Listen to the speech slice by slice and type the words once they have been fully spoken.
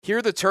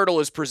Here the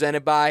Turtle is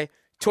presented by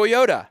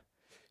Toyota.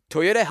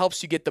 Toyota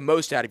helps you get the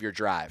most out of your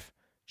drive.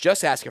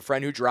 Just ask a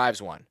friend who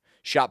drives one.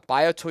 Shop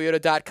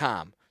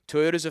buyatoyota.com,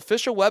 Toyota's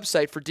official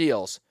website for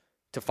deals,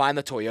 to find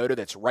the Toyota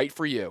that's right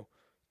for you.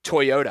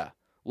 Toyota.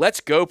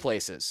 Let's go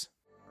places.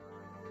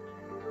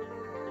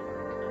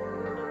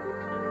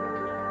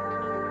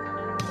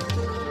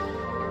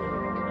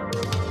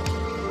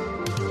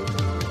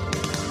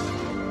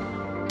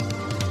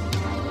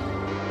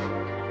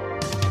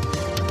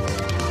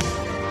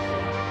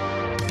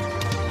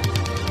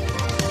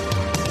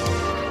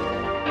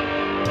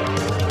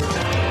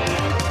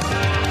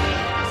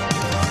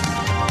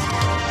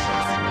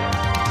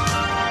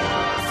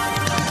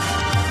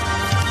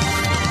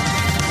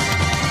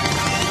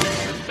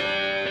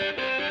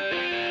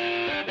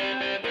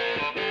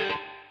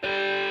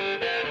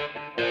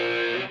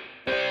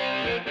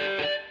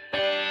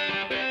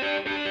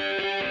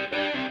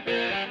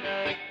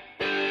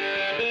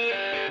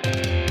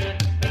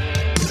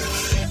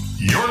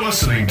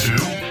 Listening to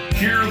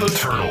Hear the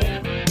Turtle.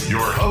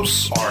 Your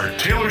hosts are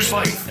Taylor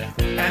Slife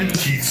and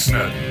Keith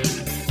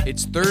Smith.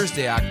 It's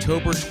Thursday,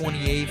 October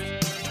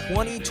 28th,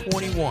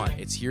 2021.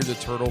 It's Hear the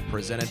Turtle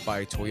presented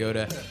by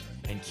Toyota.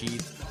 And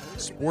Keith,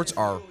 sports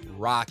are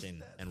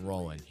rocking and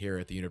rolling here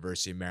at the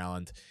University of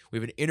Maryland. We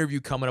have an interview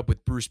coming up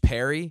with Bruce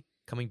Perry,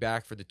 coming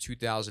back for the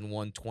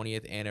 2001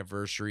 20th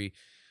anniversary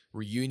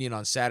reunion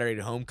on Saturday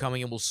at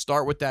homecoming, and we'll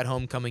start with that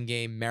homecoming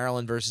game,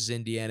 Maryland versus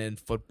Indiana in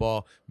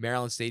football.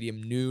 Maryland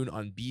Stadium, noon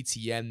on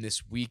BTN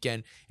this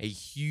weekend. A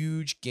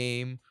huge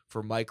game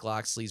for Mike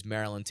Locksley's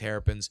Maryland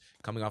Terrapins,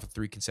 coming off of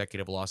 3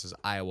 consecutive losses: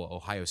 Iowa,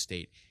 Ohio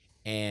State,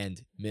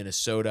 and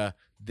Minnesota.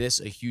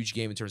 This a huge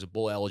game in terms of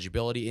bowl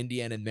eligibility.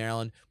 Indiana and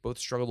Maryland both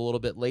struggled a little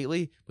bit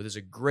lately, but there's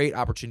a great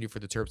opportunity for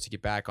the Terps to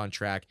get back on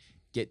track,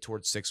 get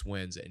towards 6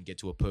 wins, and get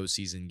to a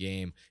postseason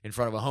game in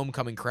front of a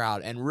homecoming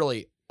crowd, and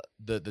really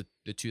the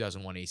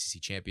 2001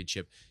 ACC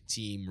championship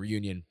team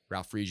reunion.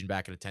 Ralph Friedgen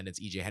back in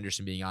attendance, E.J.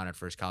 Henderson being honored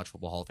for his College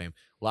Football Hall of Fame.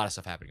 A lot of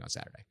stuff happening on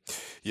Saturday.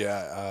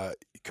 Yeah,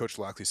 Coach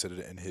Locksley said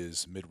it in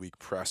his midweek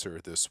presser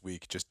this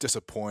week, just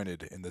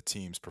disappointed in the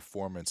team's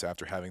performance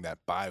after having that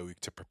bye week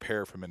to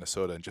prepare for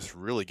Minnesota and just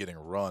really getting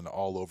run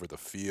all over the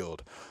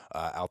field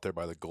out there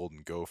by the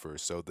Golden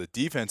Gophers. So the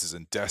defense is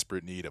in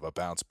desperate need of a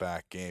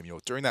bounce-back game. You know,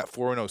 during that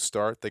 4-0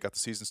 start, they got the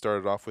season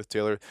started off with,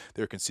 Taylor,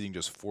 they were conceding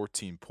just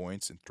 14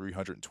 points and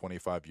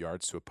 325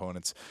 yards to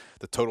opponents.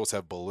 The totals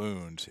have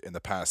ballooned in the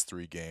past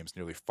 3 games,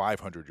 nearly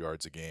 500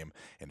 yards a game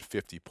and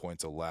 50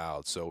 points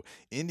allowed. So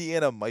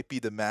Indiana might be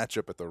the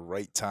matchup at the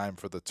right time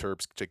for the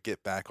Terps to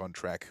get back on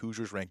track.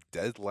 Hoosiers ranked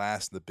dead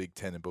last in the Big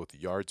Ten in both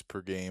yards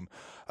per game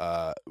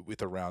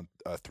with around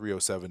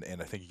 307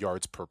 and I think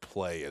yards per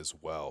play as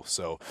well.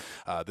 So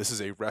this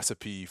is a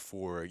recipe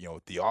for, you know,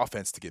 the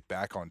offense to get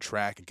back on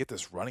track and get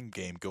this running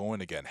game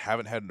going again.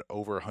 Haven't had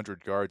over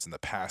 100 yards in the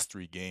past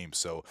 3 games.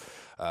 So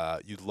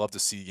you'd love to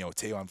see, you know,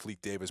 Taylon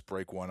Fleet Davis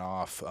break one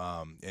off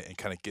and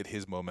kind of get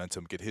his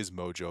momentum, get his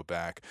mojo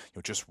back. You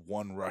know, just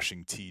 1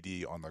 rushing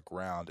TD on the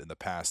ground in the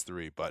past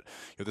 3. But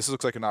you know, this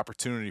looks like an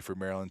opportunity for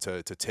Maryland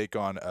to take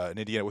on an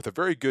Indiana with a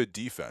very good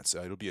defense.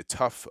 It'll be a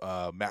tough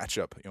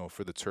matchup, you know,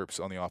 for the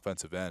Terps on the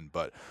offensive end,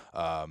 but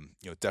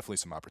you know, definitely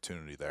some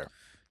opportunity there.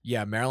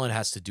 Yeah, Maryland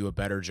has to do a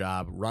better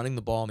job running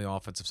the ball on the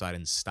offensive side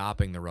and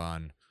stopping the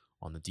run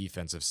on the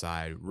defensive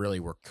side. Really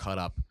were cut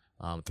up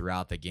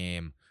throughout the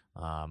game.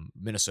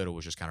 Minnesota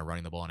was just kind of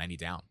running the ball on any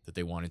down that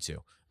they wanted to.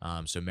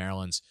 So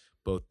Maryland's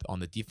both on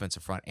the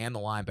defensive front and the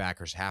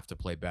linebackers have to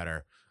play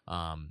better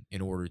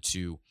in order to,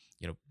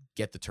 you know,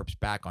 get the Terps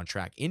back on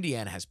track.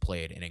 Indiana has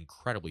played an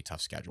incredibly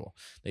tough schedule.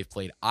 They've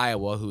played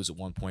Iowa, who is at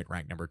one point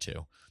ranked number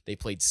 2. They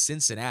played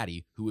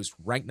Cincinnati, who is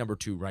ranked number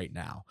 2 right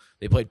now.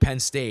 They played Penn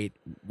State,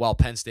 while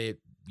Penn State,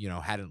 you know,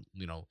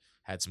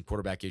 had some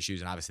quarterback issues,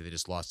 and obviously they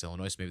just lost to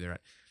Illinois. So maybe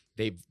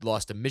they've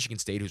lost to Michigan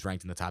State, who's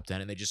ranked in the top 10,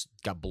 and they just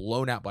got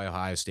blown out by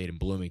Ohio State and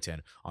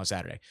Bloomington on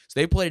Saturday. So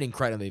they played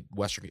incredibly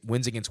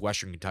wins against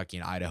Western Kentucky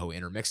and Idaho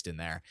intermixed in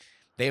there.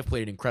 They have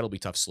played an incredibly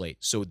tough slate.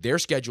 So their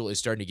schedule is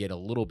starting to get a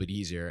little bit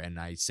easier, and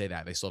I say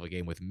that. They still have a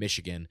game with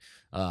Michigan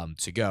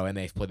to go, and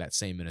they've played that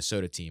same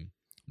Minnesota team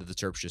that the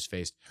Terps just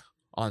faced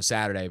on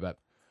Saturday. But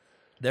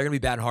they're going to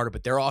be batting harder,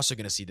 but they're also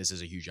going to see this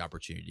as a huge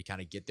opportunity to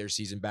kind of get their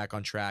season back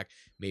on track,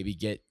 maybe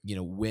get,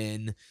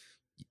 win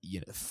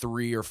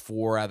 3 or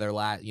 4 out of their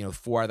last,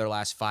 4 out of their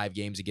last 5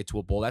 games to get to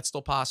a bowl. That's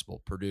still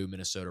possible. Purdue,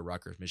 Minnesota,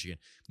 Rutgers, Michigan,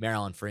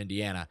 Maryland for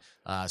Indiana.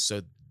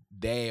 So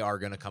they are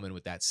going to come in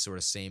with that sort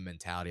of same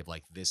mentality of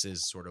like, this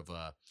is sort of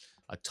a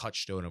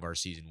touchstone of our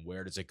season.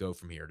 Where does it go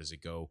from here? Does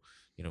it go,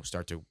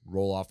 start to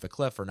roll off the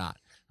cliff or not?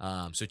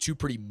 So 2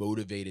 pretty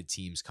motivated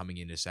teams coming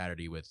into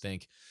Saturday, you would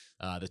think.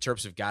 The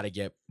Terps have got to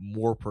get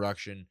more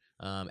production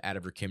out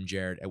of Rakim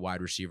Jarrett at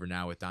wide receiver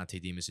now with Dante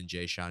Demas and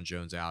Jay Sean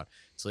Jones out.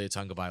 Talia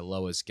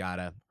Tungavailoa's got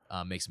to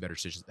make some better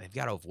decisions. They've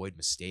got to avoid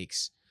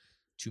mistakes.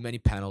 Too many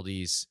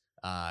penalties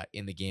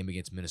in the game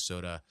against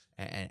Minnesota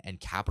and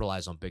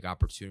capitalize on big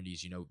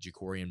opportunities.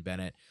 Jacorian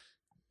Bennett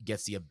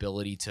gets the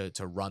ability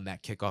to run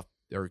that kickoff,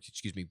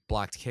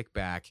 blocked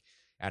kickback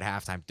at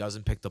halftime,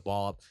 doesn't pick the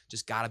ball up.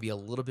 Just got to be a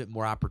little bit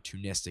more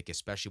opportunistic,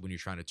 especially when you're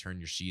trying to turn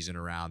your season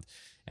around.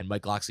 And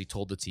Mike Locksley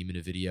told the team in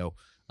a video,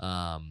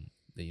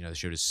 they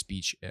showed his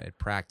speech at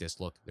practice.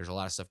 Look, there's a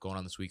lot of stuff going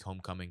on this week,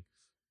 homecoming,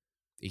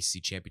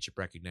 ACC championship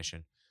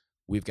recognition.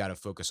 We've got to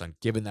focus on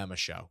giving them a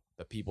show.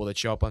 The people that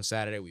show up on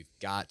Saturday, we've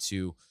got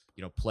to,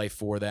 play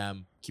for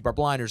them, keep our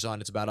blinders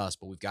on. It's about us,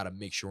 but we've got to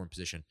make sure we're in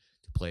position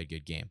to play a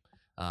good game.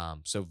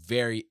 So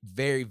very,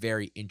 very,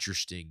 very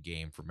interesting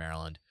game for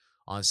Maryland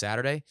on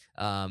Saturday.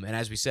 And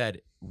as we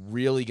said,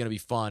 really going to be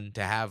fun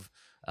to have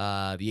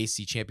the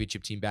ACC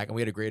championship team back. And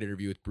we had a great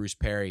interview with Bruce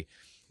Perry.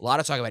 A lot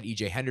of talk about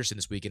E.J. Henderson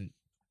this week, and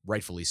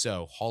rightfully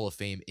so, Hall of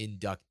Fame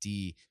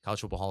inductee,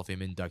 College Football Hall of Fame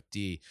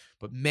inductee.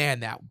 But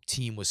man, that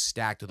team was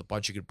stacked with a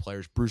bunch of good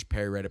players. Bruce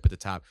Perry right up at the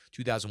top,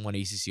 2001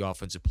 ACC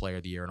Offensive Player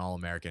of the Year, an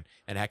All-American,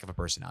 and a heck of a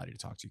personality to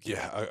talk to.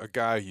 Yeah, a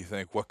guy you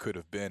think what could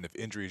have been if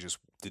injuries just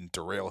didn't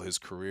derail his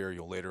career,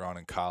 later on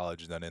in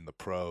college and then in the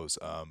pros.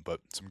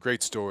 But some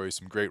great stories,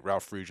 some great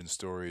Ralph Friedgen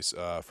stories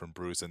from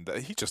Bruce, and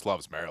he just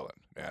loves Maryland,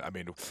 man. I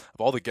mean, of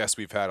all the guests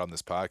we've had on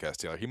this podcast,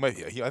 Taylor,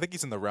 I think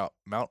he's in the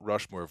Mount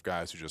Rushmore of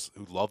guys who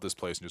love this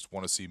place and just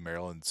want to see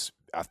Maryland's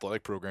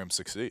athletic program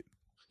succeed.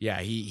 Yeah,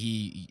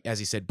 he as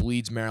he said,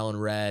 bleeds Maryland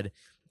red,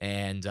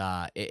 and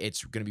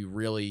it's going to be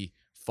really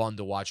fun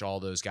to watch all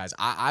those guys.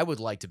 I would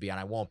like to be, and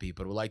I won't be,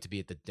 but would like to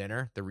be at the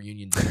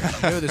reunion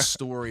dinner. The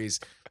stories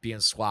being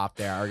swapped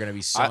there are going to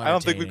be so I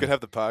don't think we could have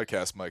the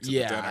podcast mics at the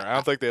dinner. I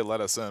don't think they'd let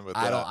us in with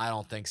that. I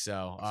don't think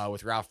so.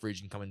 With Ralph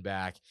Friedgen coming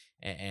back,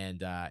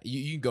 and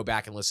you can go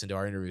back and listen to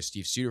our interview with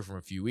Steve Suter from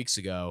a few weeks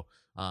ago,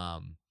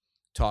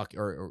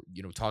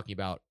 talking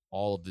about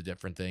all of the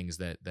different things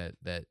that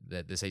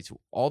this hates.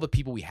 All the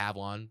people we have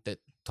on that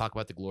talk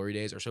about the glory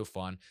days are so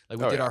fun. Like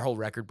we did our whole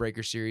Record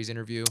Breaker series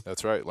interview.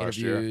 That's right, last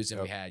year.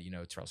 And we had,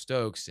 Terrell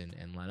Stokes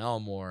and Len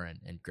Elmore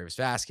and Gravis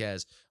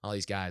Vasquez, all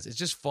these guys. It's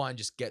just fun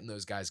just getting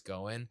those guys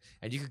going.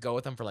 And you could go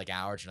with them for like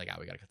hours. You're like,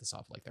 we got to cut this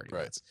off for like 30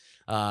 minutes.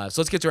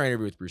 So let's get to our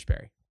interview with Bruce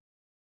Perry.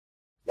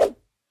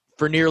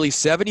 For nearly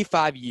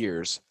 75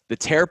 years, the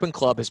Terrapin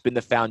Club has been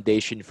the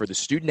foundation for the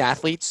student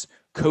athletes,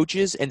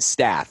 coaches, and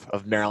staff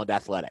of Maryland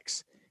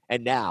Athletics.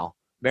 And now,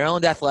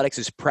 Maryland Athletics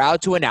is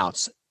proud to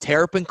announce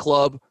Terrapin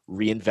Club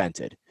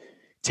Reinvented.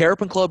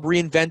 Terrapin Club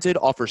Reinvented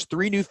offers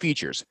 3 new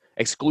features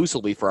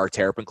exclusively for our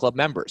Terrapin Club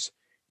members: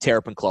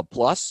 Terrapin Club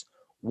Plus,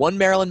 One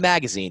Maryland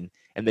Magazine,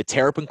 and the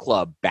Terrapin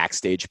Club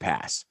Backstage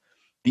Pass.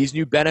 These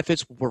new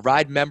benefits will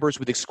provide members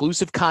with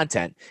exclusive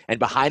content and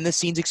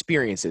behind-the-scenes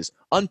experiences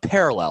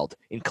unparalleled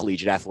in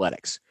collegiate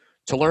athletics.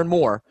 To learn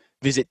more,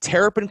 visit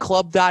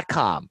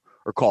terrapinclub.com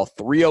or call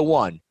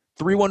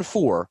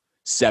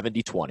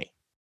 301-314-7020.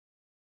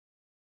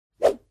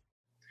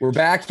 We're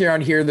back here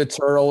on Hear the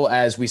Turtle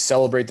as we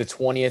celebrate the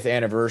 20th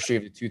anniversary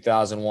of the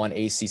 2001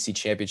 ACC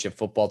Championship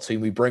football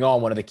team. We bring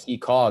on one of the key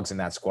cogs in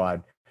that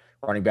squad,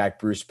 running back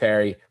Bruce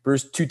Perry.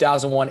 Bruce,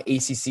 2001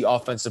 ACC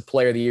Offensive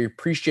Player of the Year.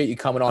 Appreciate you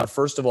coming on.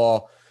 First of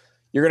all,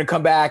 you're going to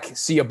come back,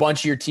 see a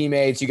bunch of your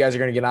teammates. You guys are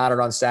going to get honored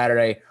on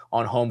Saturday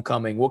on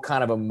homecoming. What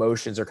kind of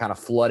emotions are kind of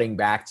flooding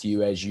back to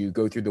you as you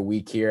go through the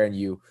week here and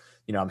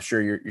I'm sure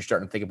you're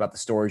starting to think about the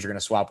stories you're going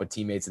to swap with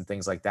teammates and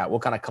things like that.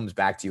 What kind of comes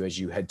back to you as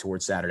you head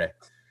towards Saturday?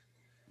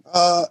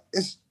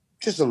 It's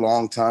just a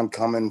long time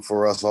coming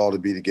for us all to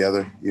be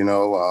together. We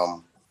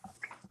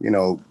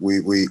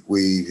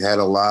had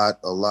a lot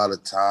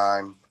of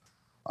time,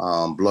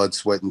 blood,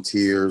 sweat, and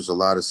tears. A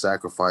lot of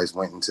sacrifice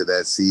went into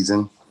that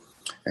season,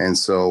 and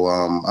so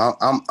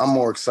I'm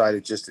more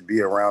excited just to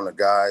be around the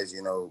guys.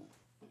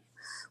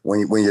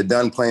 When you're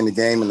done playing the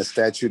game and the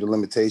statute of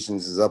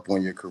limitations is up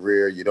on your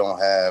career, you don't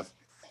have,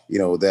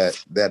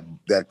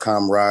 that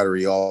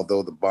camaraderie.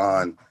 Although the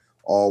bond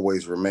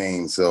always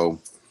remains.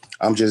 So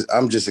I'm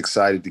just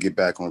excited to get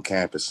back on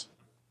campus.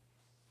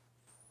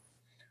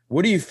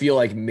 What do you feel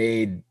like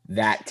made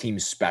that team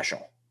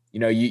special?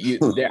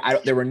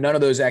 There were none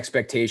of those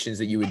expectations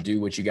that you would do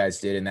what you guys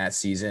did in that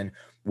season.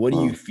 What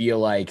do you feel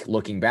like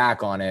looking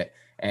back on it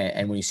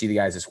and when you see the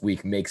guys this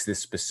week makes this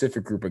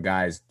specific group of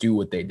guys do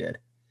what they did?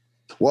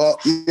 Well,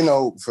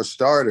 for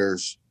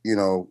starters,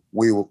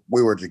 we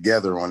were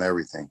together on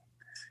everything.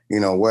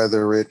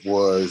 Whether it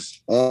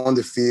was on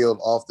the field,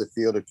 off the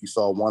field, if you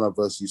saw one of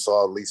us, you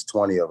saw at least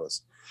 20 of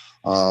us.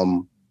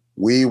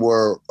 We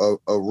were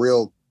a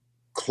real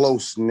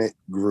close-knit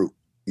group,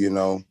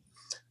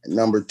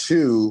 Number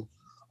two,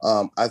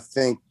 I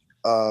think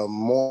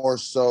more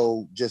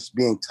so just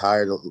being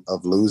tired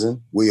of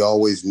losing. We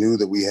always knew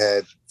that we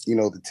had,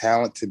 the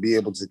talent to be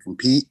able to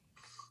compete.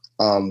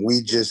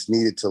 We just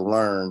needed to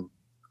learn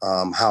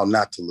how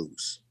not to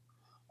lose.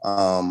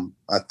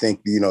 I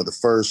think,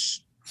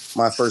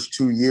 my first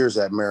 2 years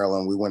at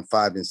Maryland, we went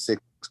 5-6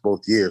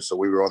 both years. So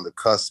we were on the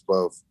cusp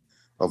of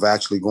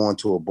actually going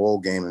to a bowl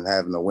game and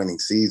having a winning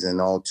season,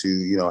 all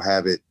to,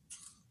 have it,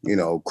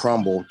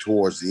 crumble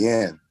towards the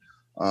end.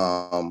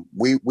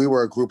 We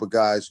were a group of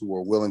guys who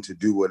were willing to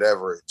do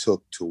whatever it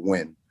took to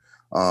win,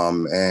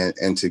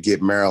 and to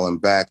get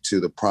Maryland back to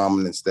the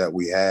prominence that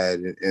we had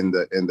in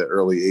the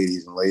early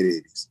 80s and late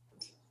 80s.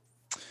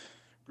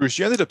 Bruce,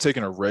 you ended up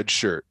taking a red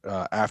shirt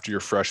after your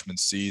freshman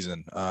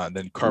season, and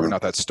then carving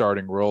out that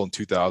starting role in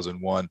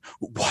 2001.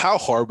 How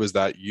hard was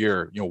that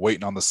year,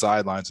 waiting on the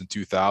sidelines in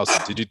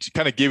 2000? Did it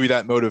kind of give you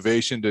that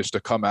motivation just to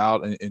come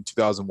out in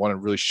 2001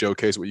 and really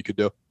showcase what you could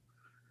do?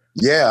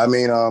 Yeah, I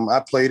mean,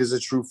 I played as a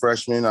true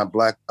freshman. I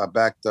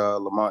backed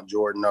Lamont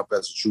Jordan up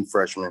as a true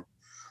freshman.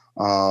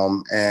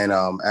 And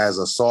as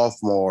a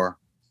sophomore,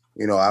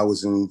 I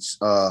was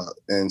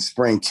in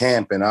spring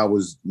camp, and I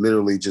was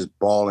literally just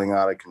balling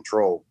out of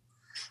control.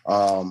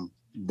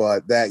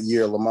 But that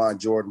year, Lamont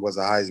Jordan was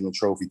a Heisman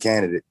Trophy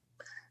candidate,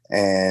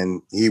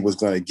 and he was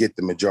going to get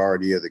the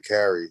majority of the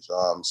carries.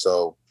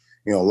 So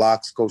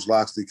Coach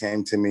Locksley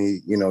came to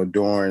me,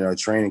 during a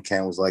training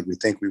camp, was like, "We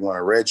think we want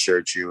to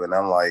redshirt you," and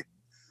I'm like,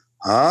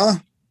 "Huh?"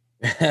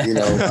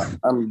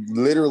 I'm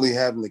literally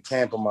having the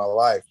camp of my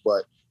life,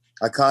 but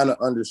I kind of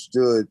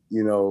understood,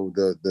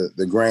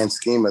 the grand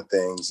scheme of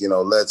things.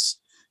 Let's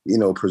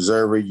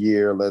preserve a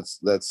year.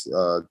 Let's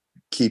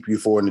keep you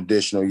for an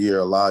additional year,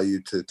 allow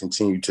you to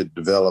continue to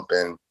develop,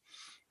 and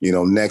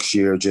next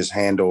year just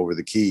hand over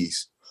the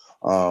keys.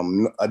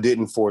 I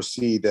didn't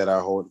foresee that our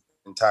whole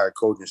entire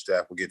coaching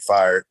staff would get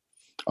fired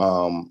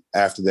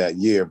after that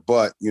year,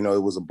 but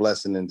it was a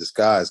blessing in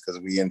disguise, because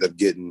we ended up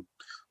getting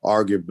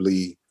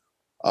arguably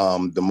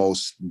the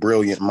most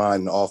brilliant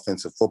mind in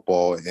offensive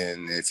football,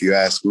 and if you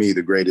ask me,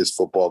 the greatest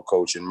football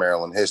coach in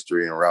Maryland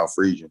history, in Ralph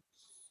Friedgen.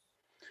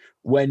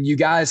 When you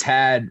guys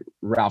had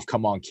Ralph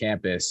come on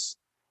campus,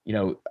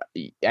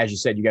 as you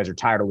said, you guys are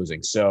tired of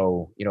losing.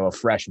 So, a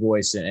fresh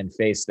voice and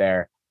face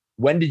there.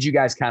 When did you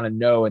guys kind of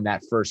know in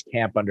that first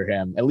camp under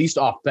him, at least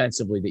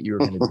offensively, that you were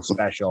going to be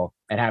special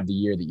and have the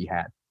year that you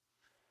had?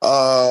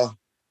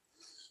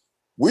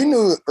 We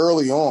knew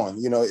early on,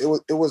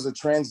 it was a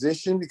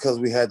transition, because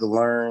we had to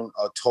learn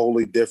a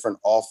totally different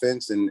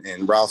offense,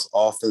 and Ralph's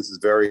offense is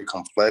very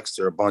complex.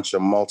 There are a bunch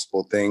of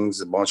multiple things,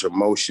 a bunch of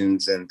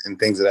motions and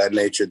things of that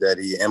nature that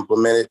he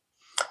implemented.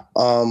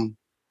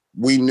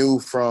 We knew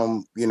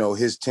from,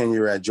 his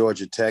tenure at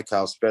Georgia Tech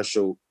how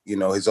special,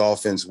 his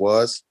offense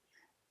was.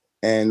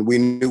 And we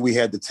knew we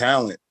had the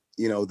talent,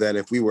 that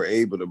if we were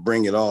able to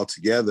bring it all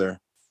together,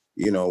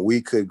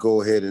 we could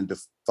go ahead and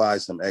defy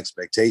some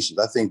expectations.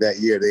 I think that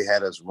year they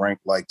had us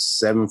ranked like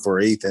 7th or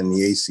 8th in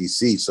the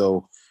ACC.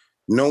 So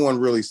no one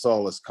really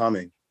saw us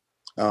coming.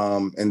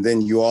 And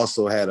then you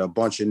also had a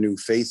bunch of new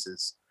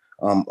faces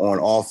on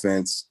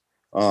offense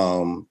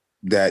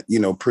that,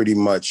 pretty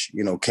much,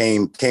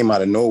 came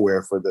out of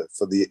nowhere for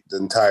the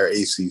entire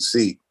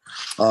ACC.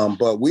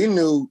 But we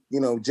knew,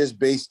 just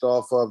based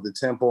off of the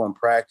tempo and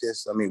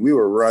practice, I mean, we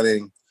were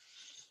running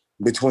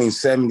between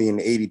 70 and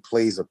 80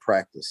 plays of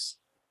practice.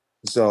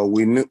 So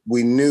we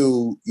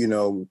knew,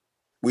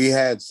 we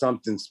had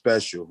something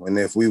special. And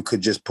if we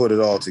could just put it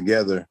all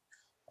together,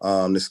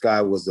 the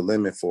sky was the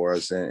limit for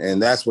us.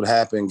 And that's what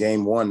happened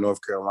game 1,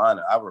 North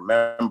Carolina. I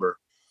remember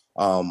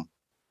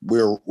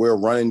we're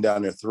running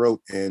down their throat,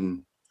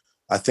 and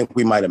I think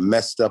we might have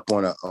messed up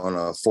on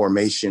a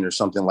formation or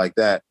something like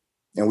that,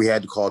 and we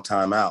had to call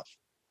timeout.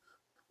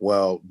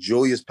 Well,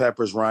 Julius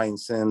Peppers, Ryan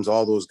Sims,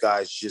 all those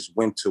guys just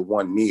went to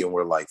one knee, and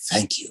we're like,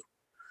 "Thank you."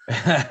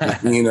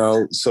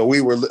 So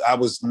I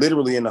was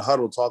literally in the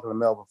huddle talking to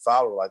Melvin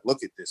Fowler, like,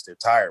 "Look at this, they're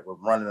tired. We're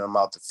running them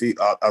out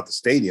the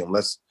stadium.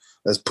 Let's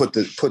put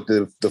the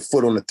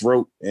foot on the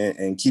throat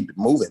and keep it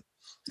moving."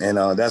 And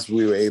that's what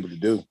we were able to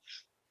do.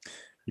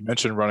 You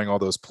mentioned running all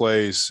those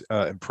plays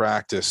in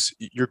practice.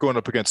 You're going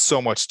up against so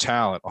much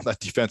talent on that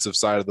defensive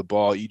side of the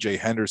ball. E.J.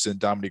 Henderson,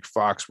 Dominique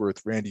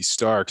Foxworth, Randy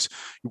Starks.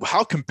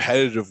 How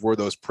competitive were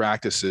those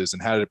practices,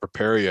 and how did it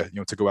prepare you,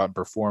 to go out and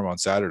perform on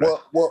Saturday?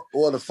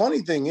 Well, the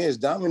funny thing is,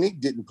 Dominique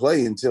didn't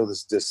play until the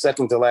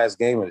second to last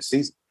game of the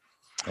season.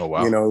 Oh,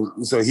 wow.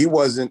 So he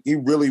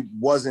really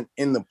wasn't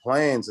in the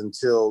plans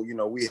until,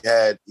 we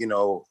had,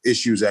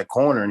 issues at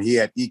corner, and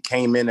he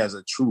came in as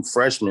a true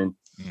freshman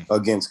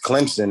against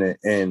Clemson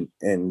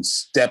and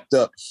stepped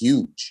up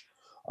huge.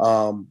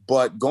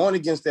 But going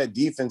against that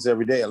defense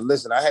every day, and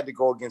listen, I had to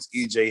go against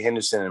E.J.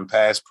 Henderson in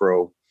pass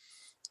pro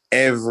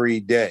every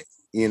day,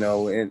 and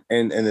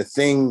the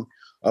thing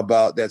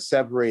about that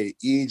separated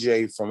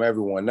E.J. from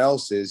everyone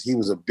else is he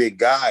was a big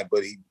guy,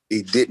 but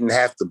he didn't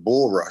have to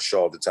bull rush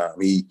all the time.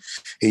 He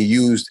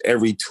used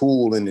every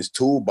tool in his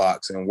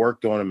toolbox and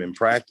worked on them in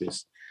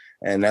practice.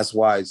 And that's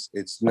why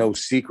it's no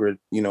secret,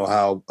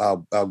 how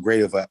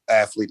great of an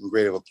athlete and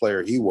great of a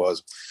player he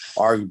was,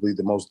 arguably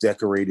the most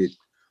decorated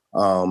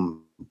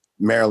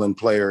Maryland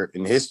player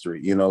in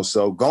history,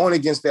 So going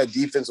against that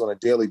defense on a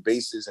daily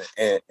basis,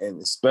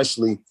 and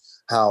especially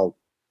how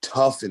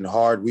tough and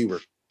hard we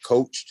were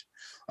coached,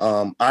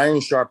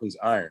 iron sharpens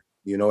iron,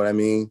 you know what I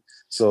mean?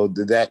 So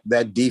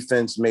that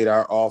defense made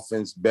our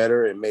offense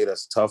better. It made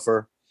us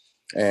tougher.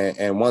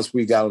 And once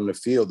we got on the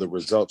field, the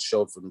results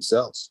showed for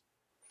themselves.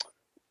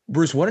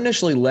 Bruce, what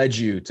initially led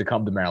you to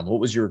come to Maryland? What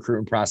was your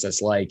recruiting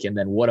process like? And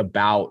then what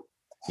about,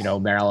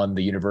 Maryland,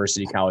 the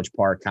University College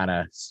Park kind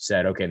of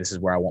said, okay, this is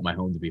where I want my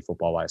home to be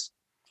football-wise?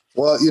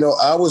 Well,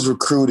 I was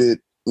recruited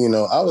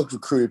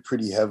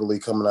pretty heavily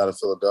coming out of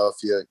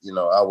Philadelphia.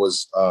 I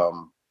was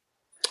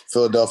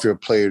Philadelphia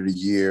Player of the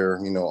Year,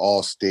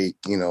 all state,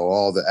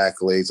 all the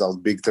accolades. I was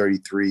Big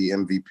 33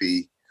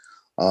 MVP.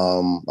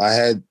 I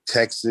had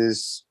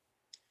Texas,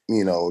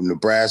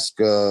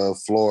 Nebraska,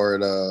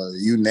 Florida,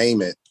 you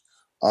name it.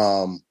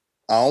 I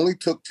only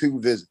took 2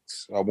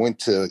 visits. I went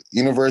to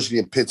University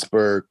of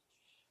Pittsburgh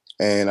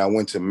and I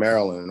went to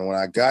Maryland. And when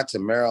I got to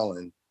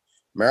Maryland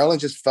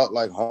just felt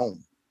like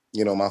home.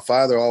 My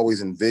father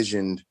always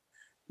envisioned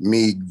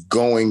me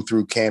going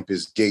through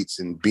campus gates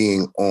and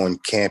being on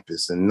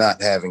campus and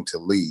not having to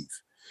leave.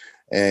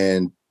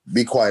 And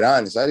be quite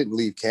honest, I didn't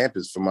leave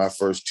campus for my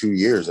first 2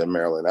 years at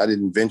Maryland. I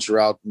didn't venture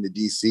out into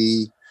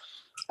DC.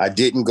 I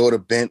didn't go to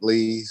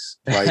Bentley's.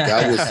 Like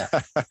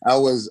I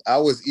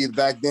was either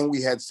back then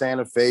we had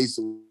Santa Fe,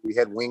 so we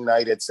had wing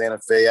night at Santa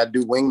Fe. I'd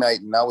do wing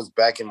night and I was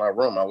back in my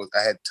room.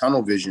 I had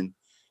tunnel vision.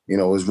 It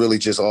was really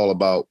just all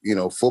about,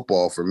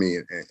 football for me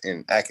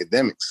and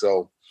academics.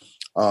 So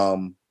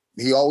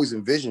he always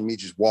envisioned me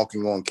just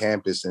walking on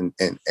campus and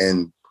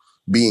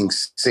being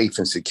safe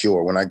and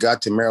secure. When I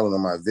got to Maryland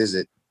on my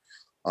visit,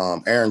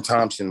 Aaron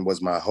Thompson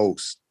was my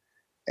host,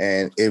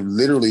 and it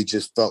literally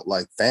just felt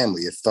like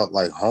family. It felt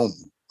like home.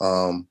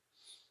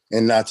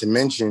 And not to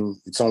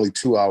mention, it's only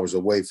 2 hours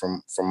away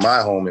from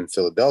my home in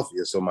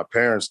Philadelphia, so my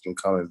parents can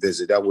come and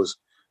visit. That was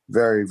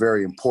very,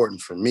 very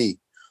important for me,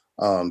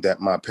 that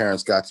my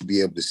parents got to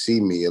be able to see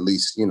me at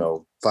least,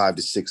 5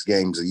 to 6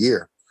 games a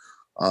year.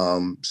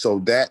 So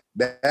that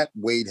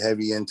weighed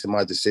heavy into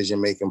my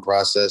decision-making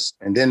process.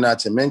 And then not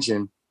to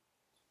mention,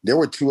 there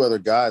were 2 other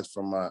guys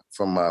from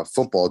my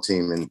football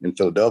team in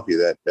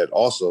Philadelphia that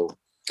also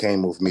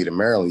came with me to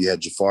Maryland. You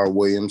had Jafar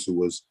Williams, who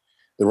was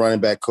the running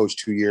back coach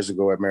 2 years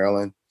ago at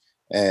Maryland,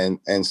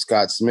 and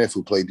Scott Smith,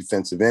 who played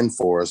defensive end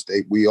for us.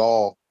 We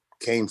all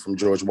came from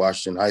George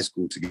Washington High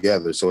School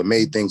together. So it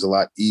made things a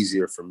lot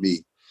easier for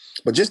me.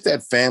 But just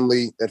that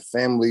family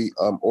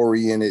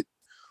oriented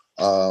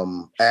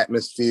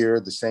atmosphere,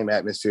 the same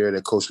atmosphere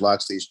that Coach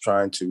Locksley is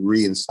trying to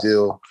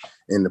reinstill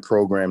in the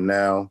program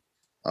now.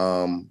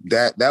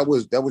 That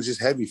was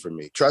just heavy for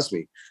me. Trust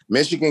me.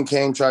 Michigan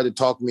tried to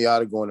talk me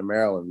out of going to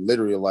Maryland.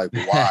 Literally, like,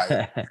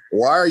 why?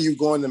 Why are you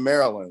going to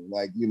Maryland?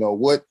 Like,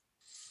 what?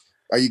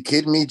 Are you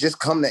kidding me? Just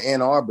come to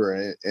Ann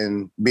Arbor.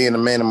 And being a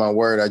man of my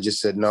word, I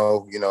just said,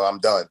 no, I'm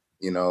done.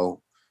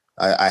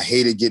 I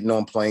hated getting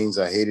on planes.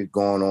 I hated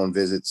going on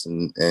visits,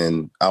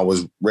 and I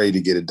was ready to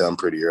get it done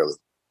pretty early.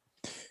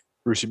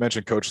 Bruce, you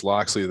mentioned Coach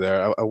Locksley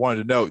there. I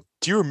wanted to know,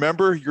 do you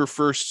remember your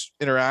first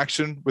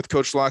interaction with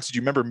Coach Locksley? Do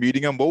you remember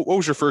meeting him? What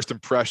was your first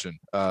impression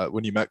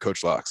when you met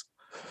Coach Locks?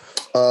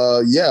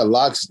 Yeah,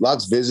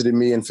 Locks visited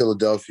me in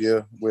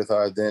Philadelphia with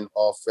our then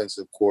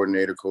offensive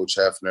coordinator, Coach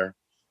Hefner.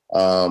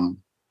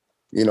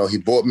 He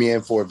brought me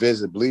in for a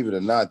visit. Believe it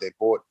or not, they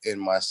brought in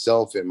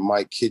myself and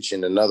Mike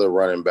Kitchen, another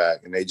running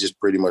back, and they just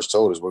pretty much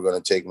told us, we're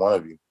going to take one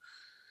of you.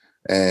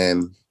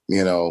 And,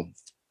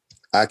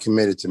 I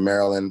committed to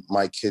Maryland.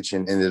 Mike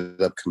Kitchen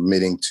ended up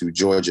committing to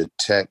Georgia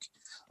Tech.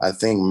 I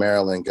think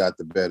Maryland got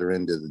the better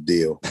end of the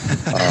deal.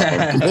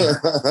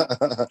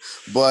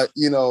 But,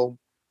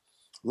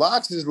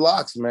 Locks is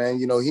Locks, man.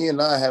 He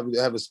and I have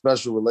a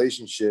special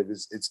relationship.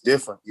 It's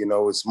different.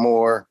 It's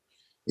more,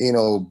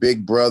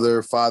 big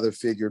brother, father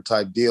figure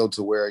type deal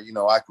to where,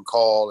 I can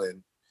call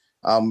and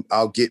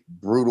I'll get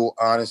brutal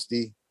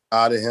honesty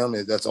out of him.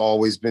 That's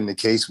always been the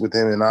case with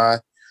him and I.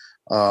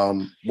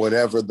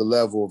 Whatever the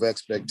level of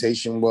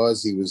expectation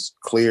was, he was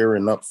clear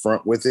and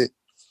upfront with it.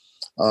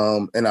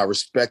 And I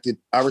respected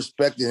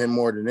him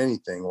more than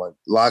anything. Like,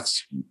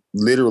 Locks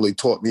literally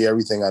taught me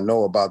everything I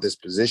know about this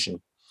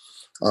position.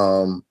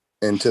 And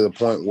to the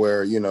point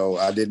where,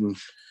 I didn't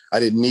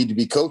need to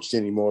be coached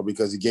anymore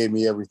because he gave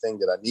me everything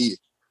that I needed.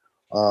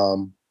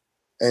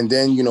 And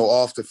then,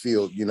 off the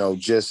field,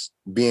 just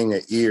being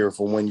an ear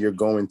for when you're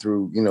going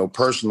through,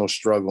 personal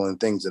struggle and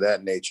things of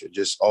that nature,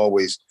 just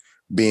always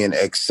being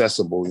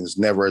accessible. There's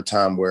never a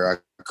time where I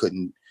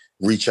couldn't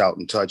reach out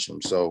and touch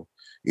him. So,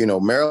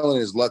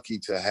 Maryland is lucky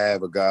to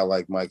have a guy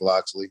like Mike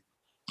Locksley.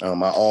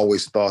 I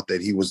always thought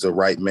that he was the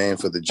right man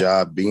for the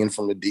job, being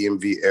from the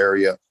DMV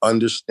area,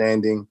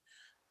 understanding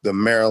the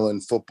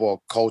Maryland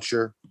football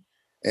culture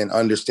and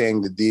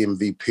understanding the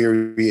DMV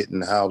period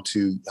and how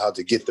to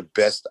get the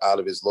best out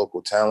of his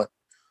local talent.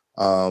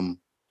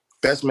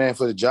 Best man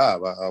for the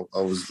job.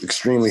 I was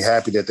extremely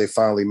happy that they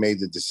finally made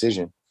the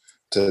decision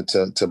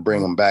to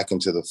bring him back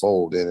into the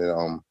fold.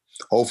 And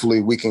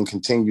hopefully we can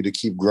continue to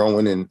keep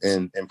growing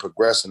and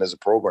progressing as a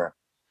program.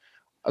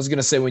 I was going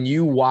to say, when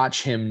you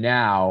watch him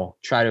now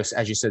try to,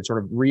 as you said,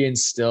 sort of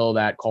reinstill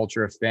that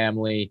culture of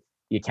family,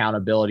 the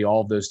accountability,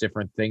 all of those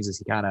different things as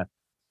he kind of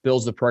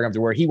builds the program to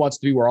where he wants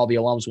to be, where all the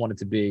alums want it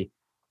to be.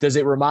 Does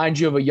it remind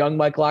you of a young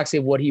Mike Locksley,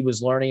 of what he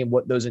was learning and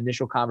what those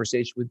initial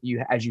conversations with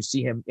you as you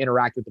see him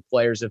interact with the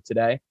players of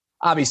today?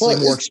 Obviously,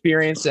 more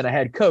experienced than a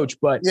head coach,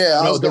 but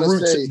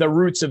the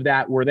roots of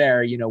that were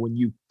there, when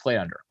you played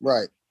under him.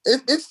 Right.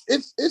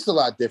 It's a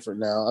lot different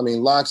now. I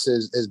mean, Locks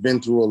has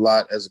been through a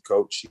lot as a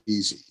coach.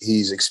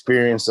 He's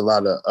experienced a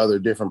lot of other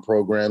different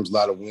programs, a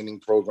lot of winning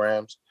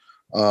programs.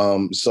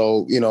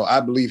 So,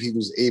 I believe he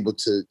was able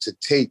to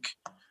take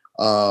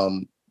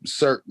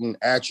certain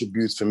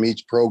attributes from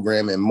each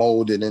program and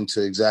mold it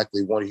into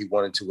exactly what he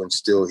wanted to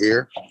instill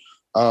here.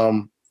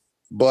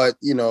 But,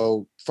 you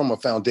know, from a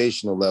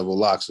foundational level,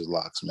 locks is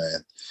locks,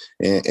 man.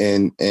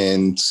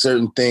 And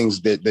certain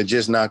things that they're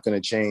just not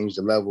going to change.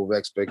 The level of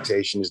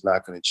expectation is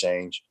not going to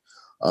change.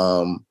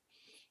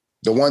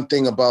 The one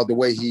thing about the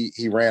way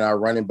he ran our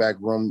running back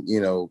room,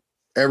 you know,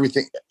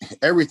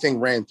 everything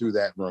ran through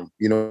that room.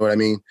 You know what I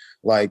mean?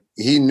 Like,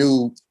 he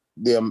knew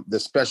the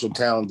special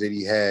talent that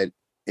he had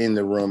in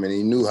the room, and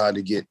he knew how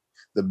to get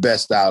the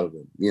best out of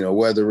him. You know,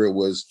 whether it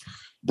was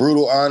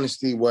brutal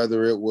honesty,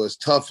 whether it was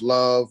tough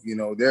love, you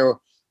know,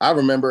 I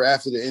remember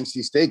after the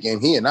NC State game,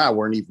 he and I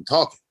weren't even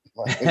talking.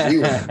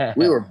 Like,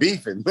 we were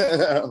beefing.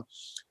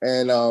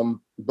 And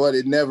but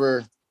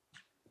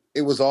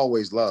it was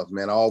always love,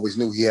 man. I always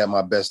knew he had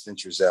my best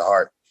interests at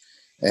heart.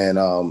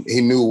 And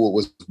he knew what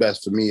was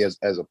best for me as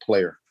a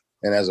player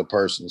and as a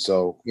person.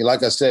 So, you know,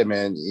 like I said,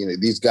 man, you know,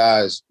 these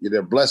guys,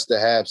 they're blessed to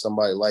have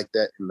somebody like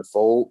that in the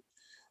fold.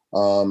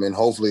 And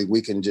hopefully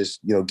we can just,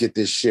 you know, get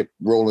this ship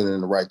rolling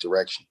in the right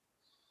direction.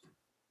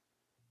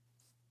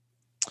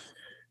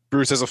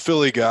 Bruce, as a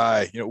Philly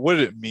guy, you know, what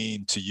did it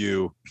mean to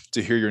you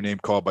to hear your name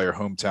called by your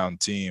hometown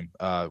team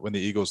when the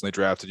Eagles, when they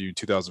drafted you in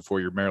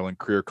 2004, your Maryland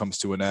career comes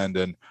to an end,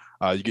 and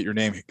you get your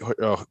name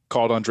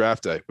called on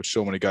draft day, which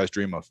so many guys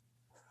dream of?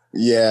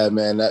 Yeah,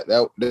 man,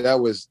 that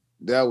was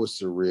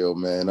surreal,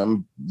 man.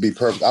 I'm be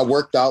perfect. I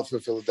worked out for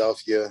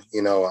Philadelphia.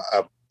 You know,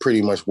 I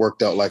pretty much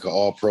worked out like an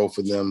all-pro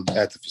for them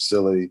at the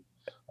facility.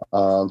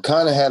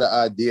 Kind of had an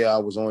idea I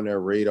was on their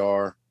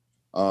radar.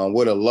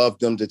 Would have loved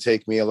them to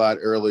take me a lot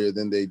earlier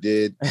than they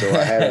did. So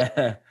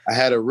I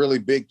had a really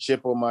big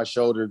chip on my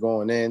shoulder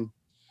going in.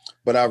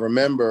 But I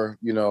remember,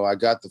 you know, I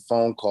got the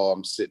phone call.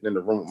 I'm sitting in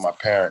the room with my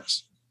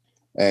parents,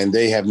 and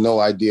they have no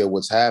idea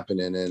what's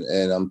happening.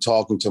 And I'm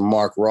talking to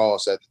Mark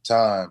Ross at the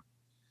time,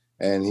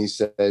 and he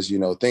says, you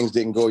know, things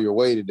didn't go your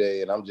way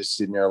today. And I'm just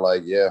sitting there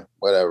like, yeah,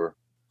 whatever.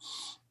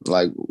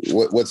 Like,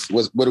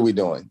 what are we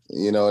doing?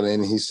 You know, and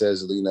then he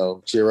says, you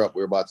know, cheer up,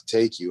 we're about to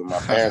take you. And my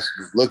parents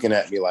was looking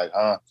at me like,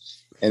 huh?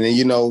 And then,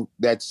 you know,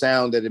 that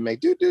sound that it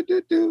makes, do, do,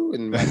 do, do,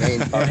 and my name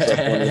pops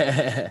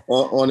up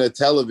on the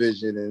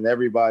television, and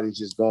everybody's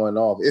just going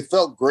off. It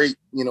felt great,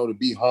 you know, to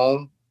be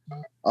home.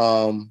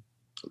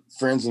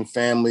 Friends and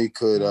family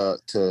could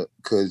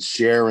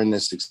share in the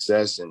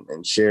success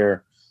and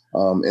share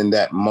in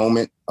that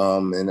moment.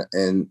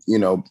 And, you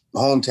know,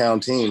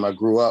 hometown team, I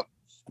grew up.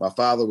 My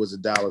father was a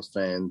Dallas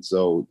fan,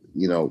 so,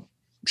 you know,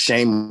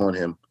 shame on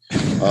him.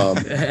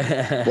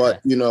 But,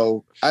 you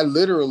know, I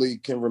literally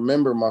can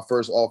remember my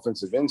first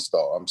offensive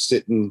install. I'm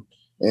sitting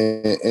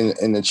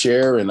in the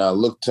chair, and I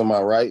look to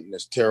my right, and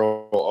it's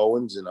Terrell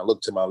Owens, and I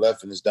look to my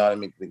left, and it's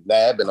Donnie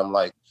McNabb, and I'm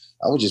like,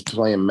 I was just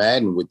playing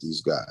Madden with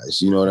these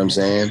guys. You know what I'm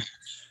saying?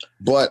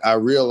 But I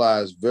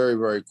realized very,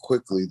 very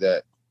quickly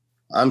that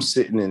I'm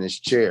sitting in this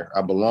chair.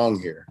 I belong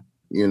here,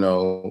 you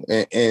know,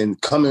 and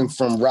coming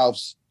from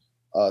Ralph's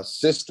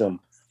system,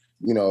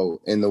 you know,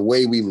 and the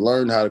way we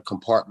learn how to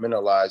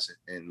compartmentalize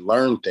and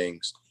learn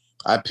things,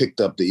 I picked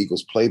up the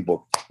Eagles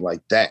playbook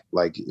like that.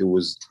 Like, it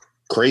was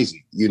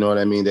crazy. You know what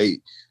I mean?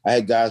 I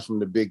had guys from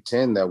the Big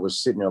Ten that were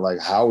sitting there like,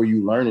 how are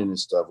you learning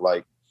this stuff?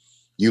 Like,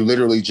 you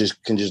literally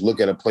can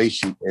look at a play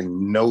sheet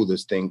and know the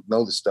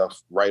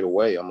stuff right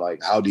away. I'm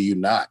like, how do you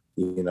not,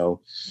 you know?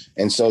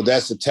 And so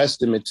that's a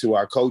testament to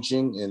our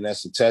coaching, and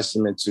that's a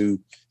testament to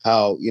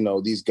how, you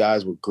know, these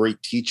guys were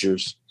great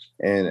teachers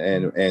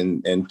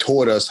and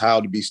taught us how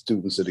to be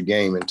students of the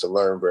game and to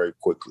learn very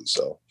quickly.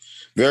 So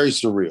very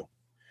surreal.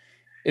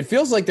 It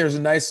feels like there's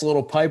a nice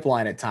little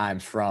pipeline at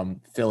times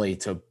from Philly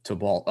to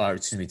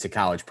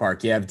College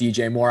Park. You have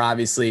DJ Moore,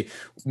 obviously.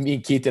 Me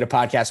and Keith did a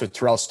podcast with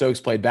Terrell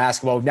Stokes, played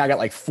basketball. We've now got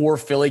like 4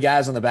 Philly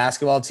guys on the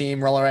basketball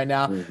team rolling right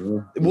now.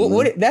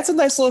 Mm-hmm. That's a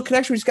nice little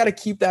connection. We just got to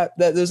keep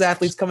those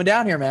athletes coming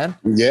down here, man.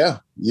 Yeah.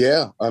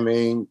 I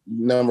mean,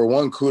 number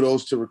one,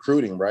 kudos to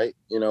recruiting, right?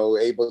 You know,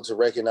 able to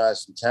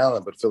recognize some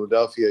talent. But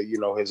Philadelphia, you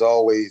know, has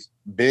always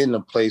been a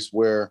place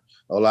where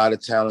a lot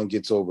of talent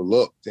gets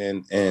overlooked,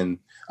 and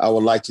I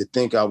would like to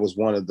think I was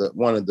one of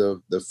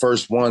the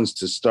first ones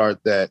to start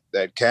that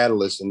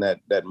catalyst and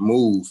that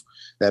move,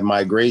 that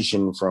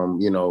migration from,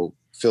 you know,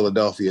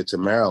 Philadelphia to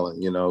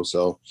Maryland, you know.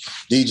 So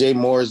DJ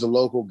Moore is a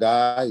local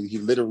guy. He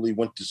literally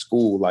went to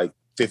school like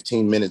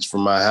 15 minutes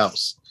from my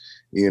house,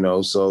 you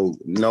know. So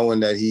knowing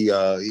that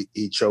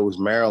he chose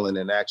Maryland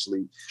and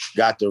actually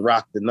got to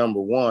rock the number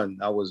 1,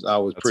 I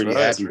was pretty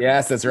happy.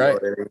 Yes, that's right.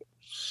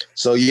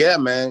 So yeah,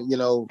 man, you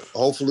know,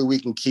 hopefully we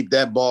can keep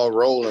that ball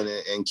rolling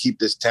and keep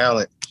this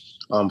talent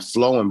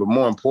flowing. But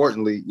more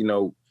importantly, you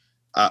know,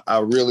 I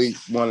really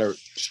want to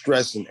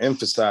stress and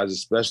emphasize,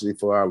 especially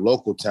for our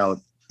local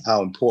talent,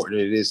 how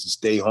important it is to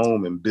stay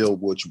home and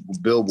build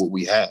what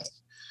we have.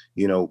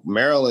 You know,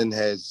 Maryland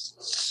has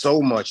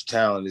so much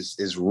talent,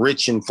 is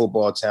rich in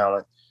football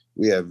talent.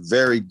 We have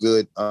very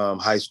good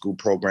high school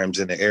programs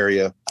in the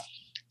area.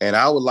 And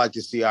I would like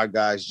to see our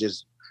guys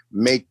just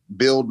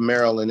build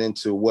Maryland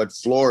into what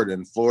Florida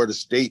and Florida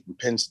State and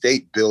Penn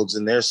State builds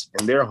in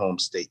their home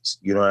states.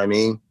 You know what I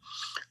mean?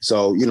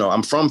 So,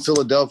 I'm from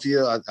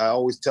Philadelphia. I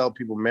always tell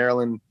people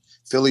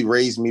Philly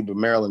raised me, but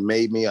Maryland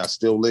made me. I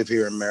still live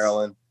here in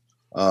Maryland.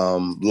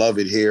 Love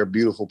it here.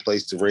 Beautiful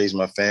place to raise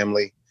my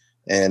family.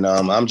 And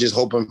I'm just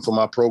hoping for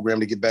my program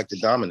to get back to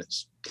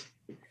dominance.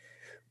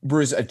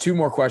 Bruce, 2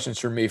 more questions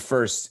for me.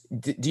 First,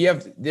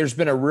 there's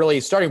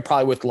been starting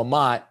probably with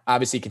Lamont,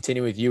 obviously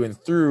continuing with you and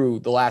through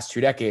the last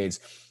 2 decades,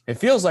 it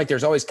feels like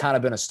there's always kind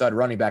of been a stud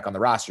running back on the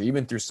roster,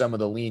 even through some of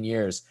the lean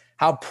years.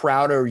 How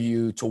proud are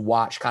you to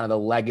watch kind of the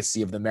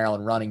legacy of the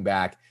Maryland running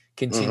back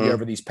continue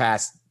over these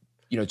past,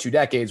 2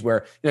 decades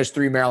where there's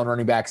 3 Maryland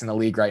running backs in the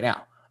league right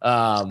now?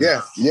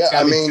 Yeah.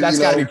 That's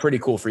got to be pretty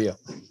cool for you.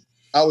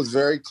 I was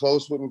very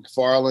close with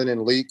McFarland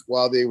and Leak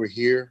while they were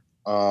here.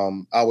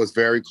 I was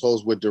very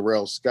close with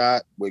Darrell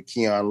Scott, with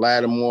Keon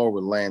Lattimore,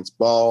 with Lance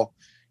Ball.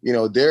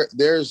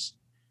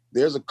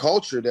 There's a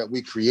culture that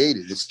we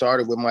created. It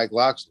started with Mike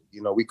Locksley.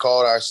 We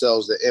called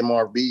ourselves the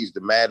MRBs,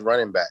 the mad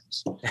running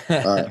backs.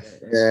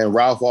 And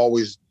Ralph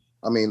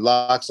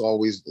Locks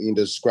always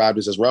described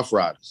us as rough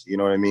riders. You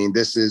know what I mean?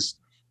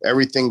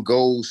 Everything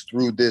goes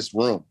through this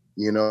room,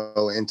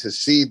 and to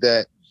see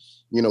that,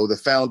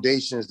 the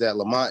foundations that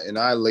Lamont and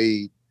I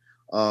laid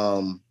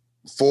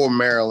for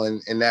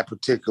Maryland in that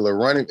particular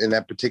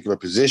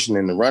position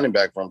in the running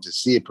back room, to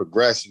see it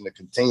progress and to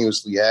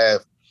continuously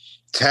have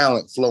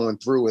talent flowing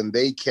through, and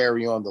they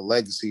carry on the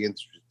legacy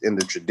in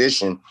the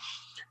tradition,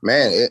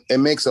 man, it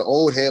makes an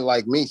old head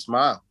like me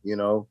smile.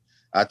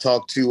 I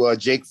talked to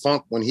Jake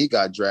Funk when he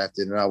got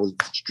drafted, and I was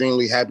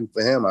extremely happy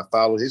for him. I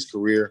followed his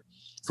career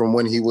from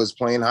when he was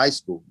playing high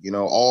school.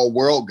 All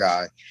world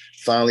guy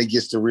finally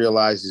gets to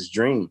realize his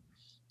dream.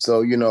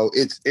 So,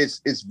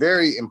 it's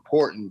very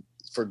important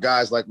for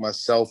guys like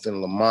myself and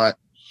Lamont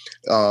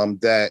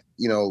that,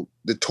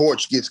 the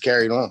torch gets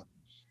carried on,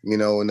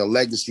 and the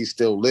legacy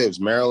still lives.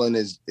 Maryland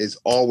is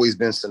always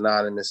been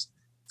synonymous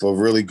for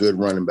really good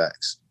running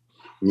backs,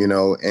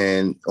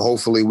 and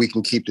hopefully we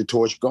can keep the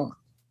torch going.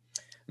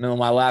 And then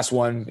my last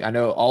one, I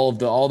know all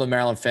the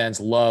Maryland fans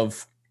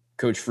love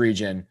Coach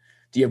Friedgen.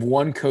 Do you have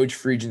one Coach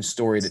Friedgen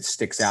story that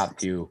sticks out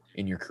to you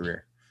in your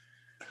career?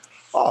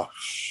 Oh,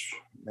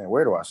 man,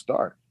 where do I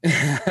start?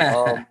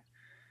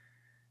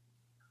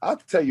 I'll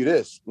tell you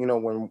this,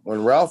 when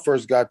Ralph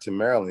first got to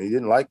Maryland, he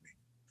didn't like me.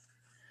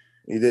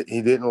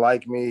 He didn't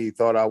like me. He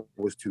thought I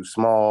was too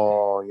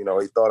small. He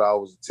thought I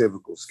was a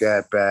typical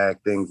scat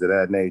back, things of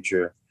that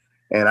nature.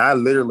 And I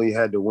literally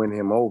had to win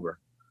him over.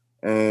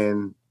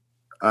 And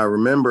I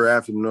remember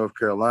after the North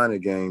Carolina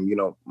game,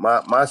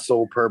 my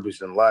sole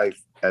purpose in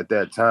life at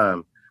that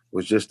time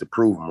was just to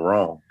prove him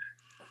wrong,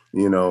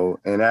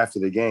 and after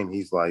the game,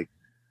 he's like,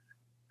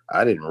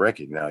 I didn't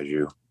recognize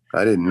you.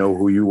 I didn't know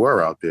who you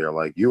were out there.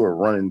 Like, you were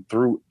running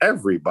through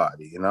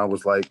everybody. And I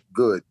was like,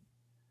 good.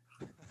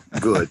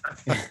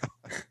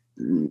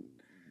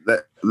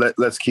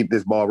 Let's keep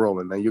this ball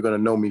rolling. And you're going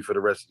to know me for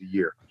the rest of the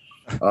year.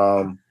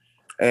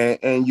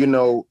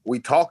 And we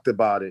talked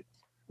about it.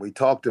 We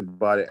talked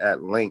about it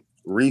at length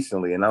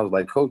recently. And I was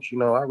like, Coach, I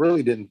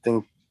really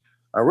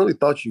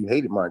thought you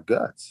hated my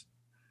guts.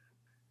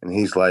 And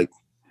he's like,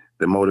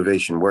 the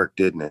motivation worked,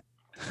 didn't it?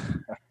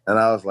 And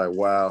I was like,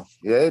 wow,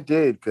 yeah, it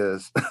did.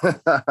 Cause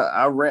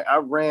I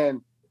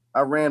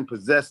ran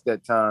possessed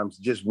at times,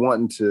 just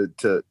wanting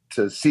to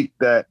seek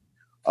that,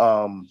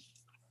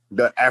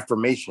 the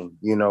affirmation,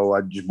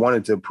 I just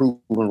wanted to prove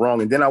him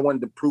wrong. And then I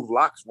wanted to prove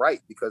Locks right,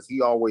 because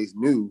he always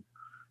knew,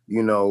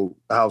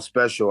 how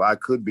special I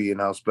could be and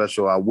how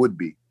special I would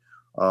be.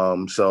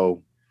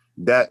 So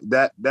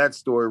that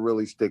story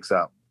really sticks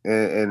out.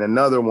 And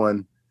another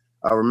one,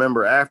 I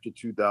remember after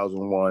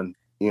 2001,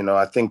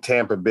 I think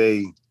Tampa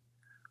Bay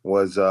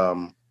was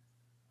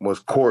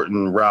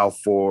courting Ralph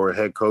for a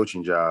head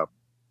coaching job.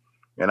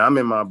 And I'm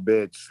in my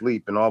bed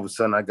sleep, and all of a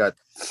sudden I got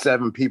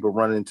 7 people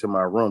running into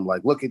my room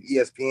like, look at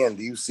ESPN,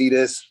 do you see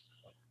this?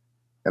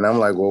 And I'm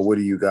like, well, what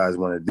do you guys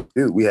want to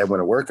do? We had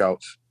winter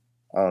workouts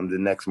the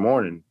next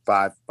morning,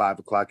 5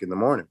 o'clock in the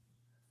morning.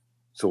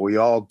 So we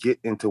all get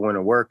into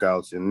winter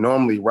workouts, and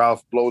normally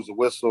Ralph blows the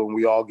whistle and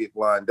we all get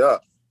lined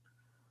up.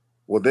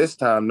 Well, this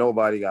time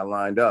nobody got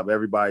lined up.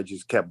 Everybody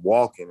just kept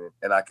walking,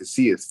 and I could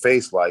see his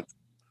face like,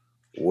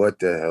 what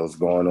the hell's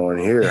going on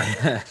here?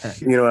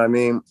 You know what I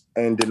mean?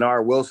 And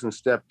Denard Wilson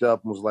stepped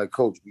up and was like,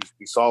 Coach,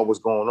 we saw what's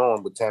going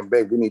on with Tampa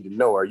Bay. We need to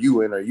know, are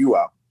you in or are you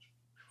out?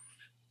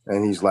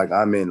 And he's like,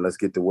 I'm in. Let's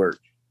get to work.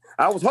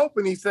 I was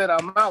hoping he said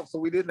I'm out so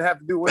we didn't have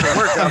to do winter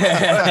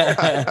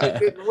workouts. It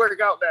didn't work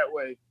out that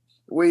way.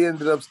 We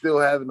ended up still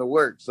having to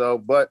work. So,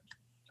 but,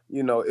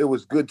 it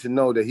was good to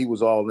know that he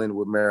was all in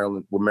with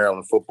Maryland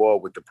football,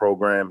 with the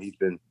program.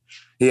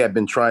 He had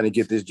been trying to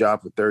get this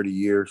job for 30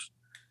 years.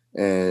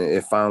 And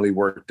it finally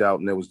worked out,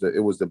 and it was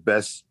the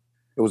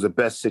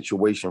best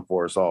situation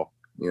for us all.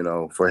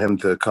 For him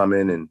to come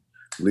in and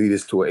lead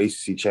us to an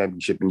ACC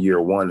championship in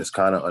year one is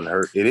kind of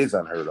unheard. It is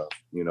unheard of,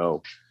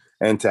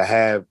 and to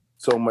have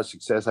so much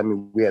success. I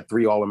mean, we had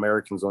 3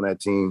 All-Americans on that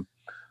team.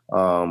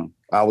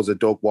 I was a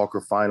Doak Walker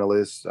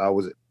finalist. I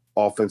was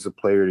Offensive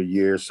Player of the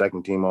Year,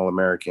 second team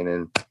All-American,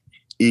 and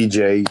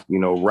EJ,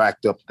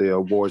 racked up the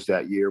awards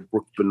that year.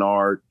 Brooks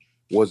Bernard,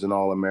 was an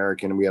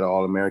All-American. We had an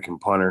All-American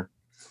punter,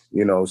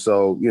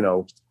 so,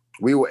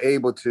 we were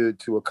able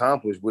to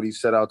accomplish what he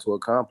set out to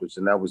accomplish,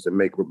 and that was to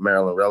make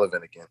Maryland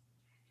relevant again.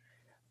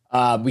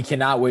 We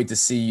cannot wait to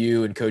see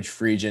you and Coach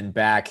Friedgen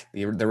back,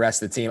 the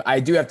rest of the team. I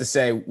do have to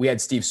say, we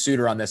had Steve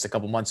Suter on this a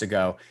couple months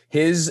ago.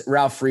 His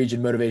Ralph Friedgen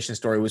motivation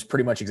story was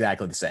pretty much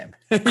exactly the same.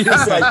 he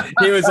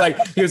was like,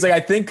 I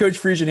think Coach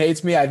Friedgen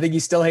hates me. I think he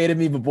still hated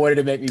me, but boy, did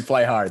it make me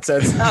play hard. So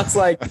it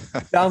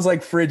sounds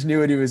like Fridge knew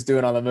what he was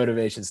doing on the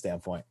motivation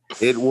standpoint.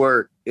 It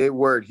worked.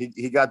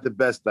 He got the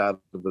best out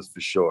of us for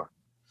sure.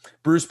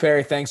 Bruce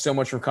Perry, thanks so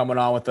much for coming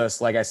on with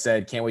us. Like I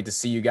said, can't wait to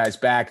see you guys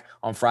back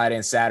on Friday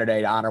and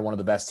Saturday to honor one of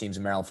the best teams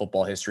in Maryland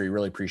football history.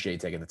 Really appreciate you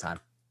taking the time.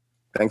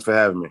 Thanks for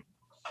having me.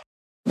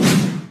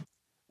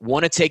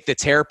 Want to take the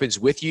Terrapins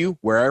with you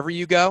wherever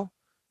you go?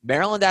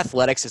 Maryland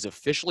Athletics has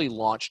officially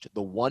launched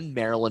the One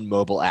Maryland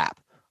mobile app,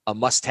 a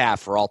must-have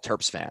for all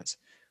Terps fans.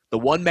 The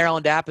One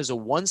Maryland app is a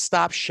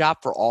one-stop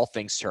shop for all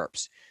things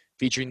Terps,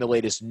 featuring the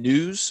latest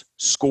news,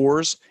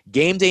 scores,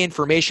 game day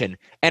information,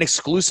 and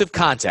exclusive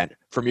content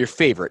from your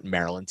favorite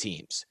Maryland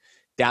teams.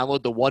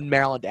 Download the One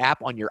Maryland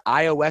app on your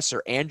iOS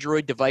or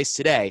Android device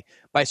today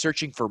by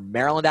searching for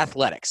Maryland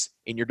Athletics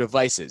in your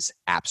device's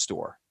app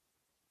store.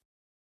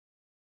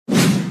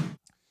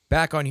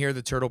 Back on Here,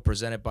 the Turtle,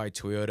 presented by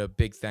Toyota.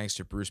 Big thanks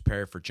to Bruce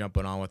Perry for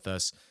jumping on with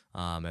us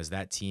as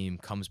that team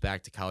comes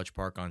back to College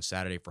Park on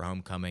Saturday for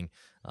homecoming.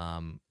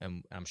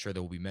 And I'm sure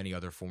there will be many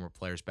other former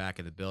players back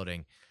in the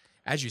building.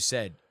 As you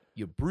said,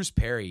 Bruce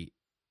Perry,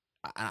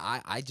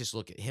 I just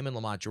look at him and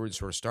Lamont Jordan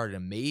sort of started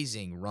an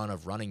amazing run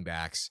of running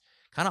backs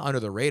kind of under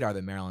the radar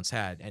that Maryland's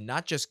had. And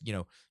not just,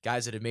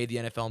 guys that have made the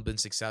NFL and been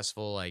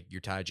successful, like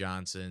your Ty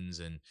Johnsons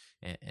and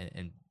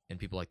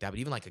people like that, but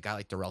even like a guy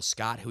like Darrell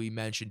Scott, who he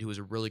mentioned, who was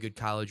a really good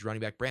college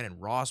running back. Brandon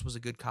Ross was a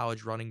good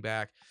college running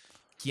back.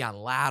 Keon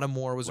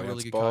Lattimore was a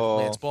really good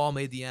college. Lance Ball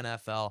made the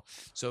NFL.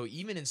 So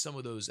even in some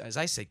of those, as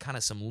I say, kind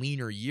of some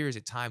leaner years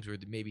at times where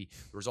maybe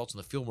the results on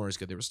the field weren't as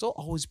good, they were still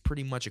always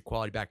pretty much a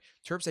quality back.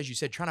 Terps, as you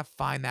said, trying to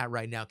find that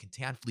right now. Can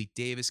Tan Fleet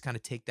Davis kind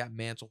of take that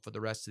mantle for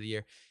the rest of the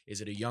year? Is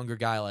it a younger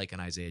guy like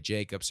an Isaiah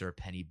Jacobs or a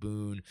Penny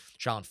Boone?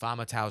 Shalon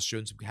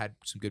Famatau's had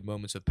some good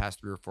moments over the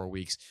past 3 or 4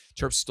 weeks.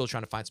 Terps still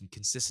trying to find some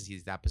consistency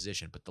at that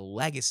position, but the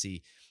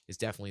legacy is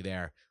definitely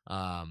there.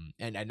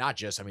 And not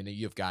just,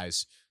 you have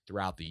guys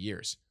throughout the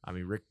years.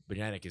 Rick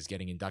Benetic is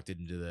getting inducted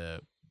into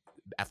the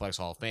Athletics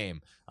Hall of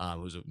Fame,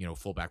 who's a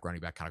fullback, running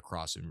back kind of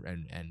cross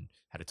and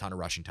had a ton of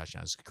rushing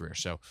touchdowns in his career.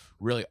 So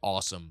really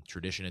awesome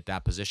tradition at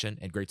that position,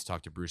 and great to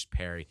talk to Bruce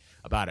Perry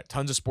about it.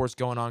 Tons of sports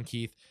going on,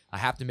 Keith. I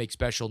have to make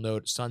special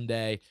note,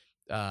 Sunday,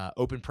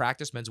 open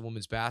practice, men's and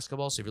women's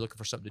basketball. So if you're looking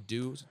for something to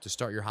do to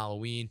start your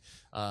Halloween,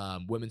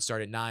 women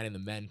start at 9 and the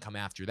men come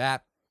after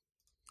that.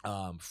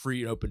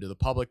 Free and open to the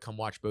public. Come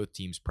watch both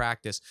teams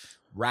practice.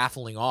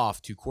 Raffling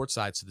off 2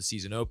 courtsides to the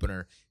season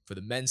opener for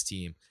the men's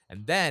team.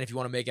 And then if you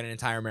want to make it an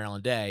entire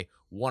Maryland day,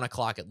 1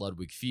 o'clock at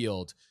Ludwig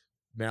Field,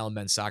 Maryland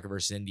men's soccer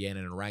versus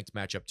Indiana in a ranked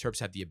matchup. Terps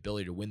have the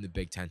ability to win the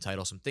Big Ten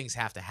title. Some things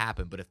have to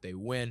happen, but if they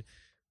win,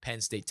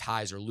 Penn State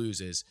ties or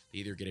loses, they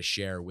either get a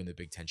share or win the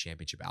Big Ten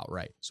championship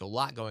outright. So a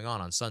lot going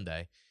on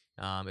Sunday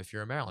if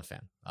you're a Maryland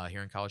fan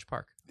here in College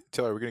Park.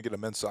 Taylor, we're going to get a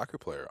men's soccer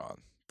player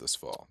on this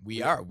fall.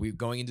 We're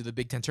going into the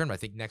Big Ten tournament,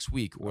 I think next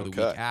week or the week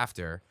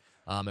after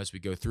as we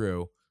go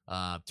through.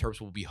 Terps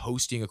will be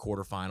hosting a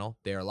quarterfinal.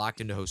 They are locked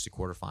in to host a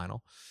quarterfinal.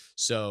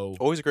 So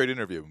always a great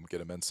interview when we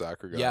get a men's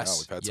soccer going on.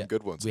 We've had some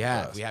good ones. We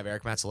have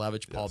Eric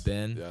Matsalevich, Paul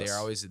Bin.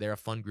 Yes. They're a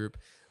fun group.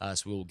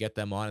 So we will get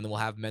them on, and then we'll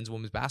have men's and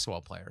women's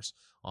basketball players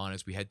on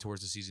as we head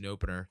towards the season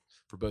opener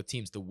for both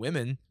teams. The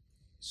women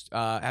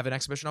have an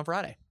exhibition on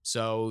Friday,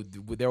 so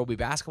there will be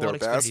basketball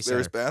at Xfinity Center.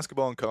 There's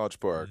basketball in College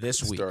Park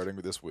starting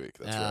this week.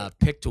 That's right.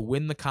 Picked to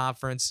win the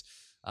conference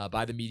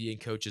by the media and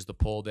coaches. The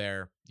poll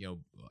there,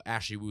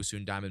 Ashley Wusu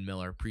and Diamond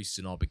Miller,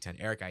 preseason All Big Ten.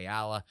 Eric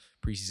Ayala,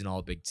 preseason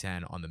All Big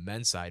Ten. On the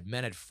men's side,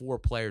 men had 4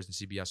 players in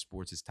CBS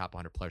Sports' top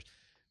 100 players.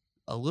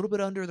 A little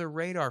bit under the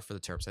radar for the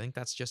Terps. I think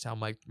that's just how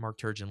Mark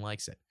Turgeon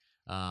likes it.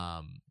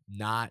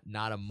 Not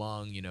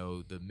among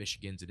the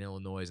Michigans and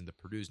Illinois and the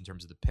Purdues in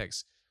terms of the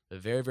picks. A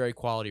very, very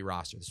quality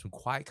roster. There's some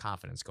quiet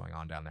confidence going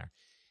on down there.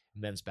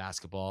 Men's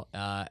basketball.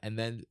 And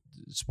then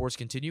sports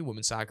continue.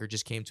 Women's soccer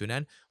just came to an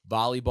end.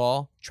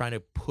 Volleyball, trying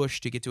to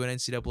push to get to an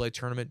NCAA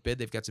tournament bid.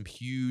 They've got some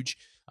huge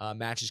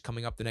matches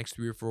coming up the next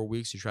 3 or 4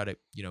 weeks to try to,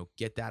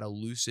 get that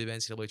elusive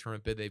NCAA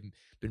tournament bid they've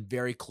been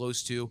very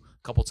close to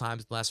a couple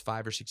times in the last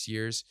 5 or 6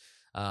 years.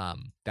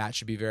 That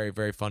should be very,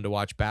 very fun to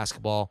watch.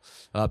 Basketball,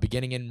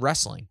 beginning in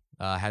wrestling.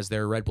 Has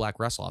their Red Black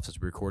Wrestle Off as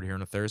we record here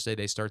on a Thursday.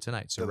 They start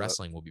tonight, so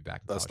wrestling will be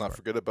back. Let's not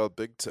forget about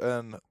Big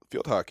Ten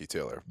field hockey,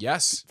 Taylor.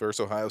 Yes,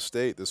 versus Ohio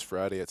State this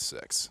Friday at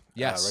 6.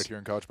 Yes, right here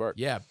in College Park.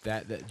 Yeah,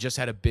 that just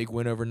had a big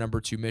win over number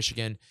 2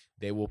 Michigan.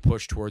 They will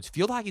push towards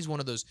field hockey. Is one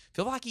of those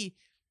field hockey.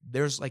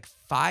 There's like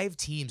 5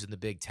 teams in the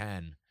Big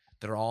Ten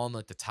that are all in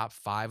like the top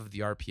 5 of the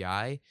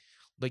RPI.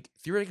 like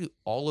theoretically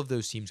all of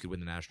those teams could win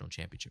the national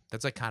championship.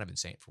 That's like kind of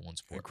insane for one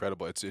sport.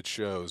 Incredible. It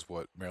shows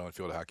what Maryland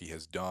field hockey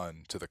has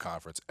done to the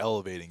conference,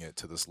 elevating it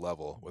to this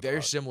level.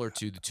 Very similar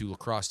to the two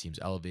lacrosse teams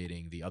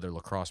elevating the other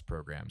lacrosse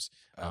programs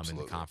in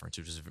the conference,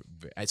 which is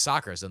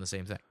soccer has done the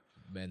same thing.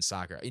 Men's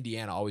soccer,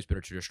 Indiana always been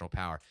a traditional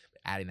power.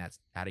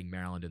 Adding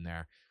Maryland in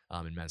there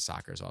in men's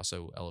soccer has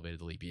also elevated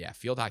the league. But yeah,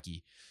 field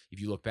hockey. If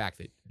you look back,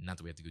 not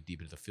that we have to go deep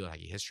into the field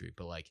hockey history,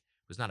 but like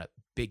it was not a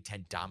Big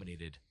Ten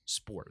dominated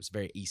sport. It was a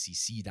very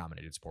ACC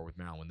dominated sport with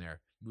Maryland there.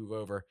 Move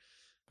over.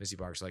 Missy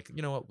Park's like,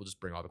 you know what? We'll just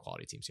bring all the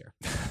quality teams here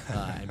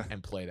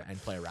and play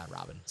a round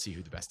robin, see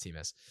who the best team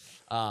is.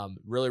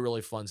 Really,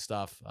 really fun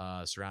stuff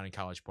surrounding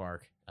College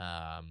Park.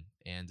 I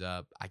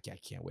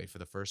can't wait for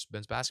the first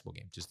men's basketball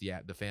game. Just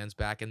the fans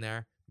back in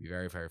there. Be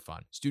very, very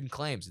fun. Student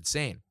claims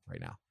insane right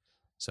now.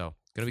 So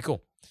gonna be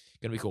cool.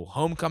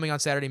 Homecoming on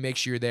Saturday. Make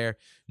sure you're there.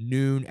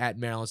 Noon at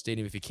Maryland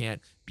Stadium. If you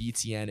can't,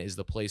 BTN is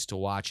the place to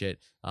watch it.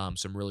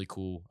 Some really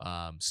cool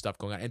stuff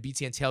going on. And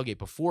BTN tailgate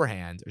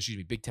beforehand.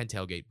 Big Ten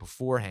tailgate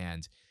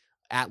beforehand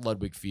at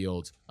Ludwig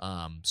Field.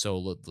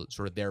 So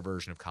sort of their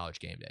version of College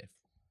Game Day.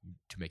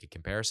 To make a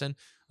comparison,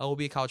 will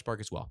be at College Park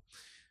as well.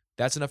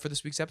 That's enough for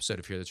this week's episode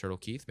of Hear the Turtle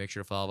Keith. Make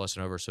sure to follow us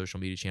on our social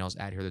media channels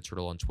at Hear the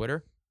Turtle on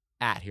Twitter,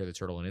 at Hear the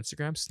Turtle on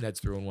Instagram. Sned's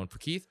 3-1 for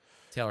Keith.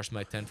 Taylor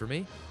Smythe 10 for me.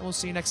 And we'll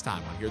see you next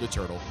time on Hear the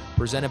Turtle,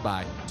 presented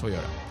by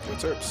Toyota. Go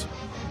Terps.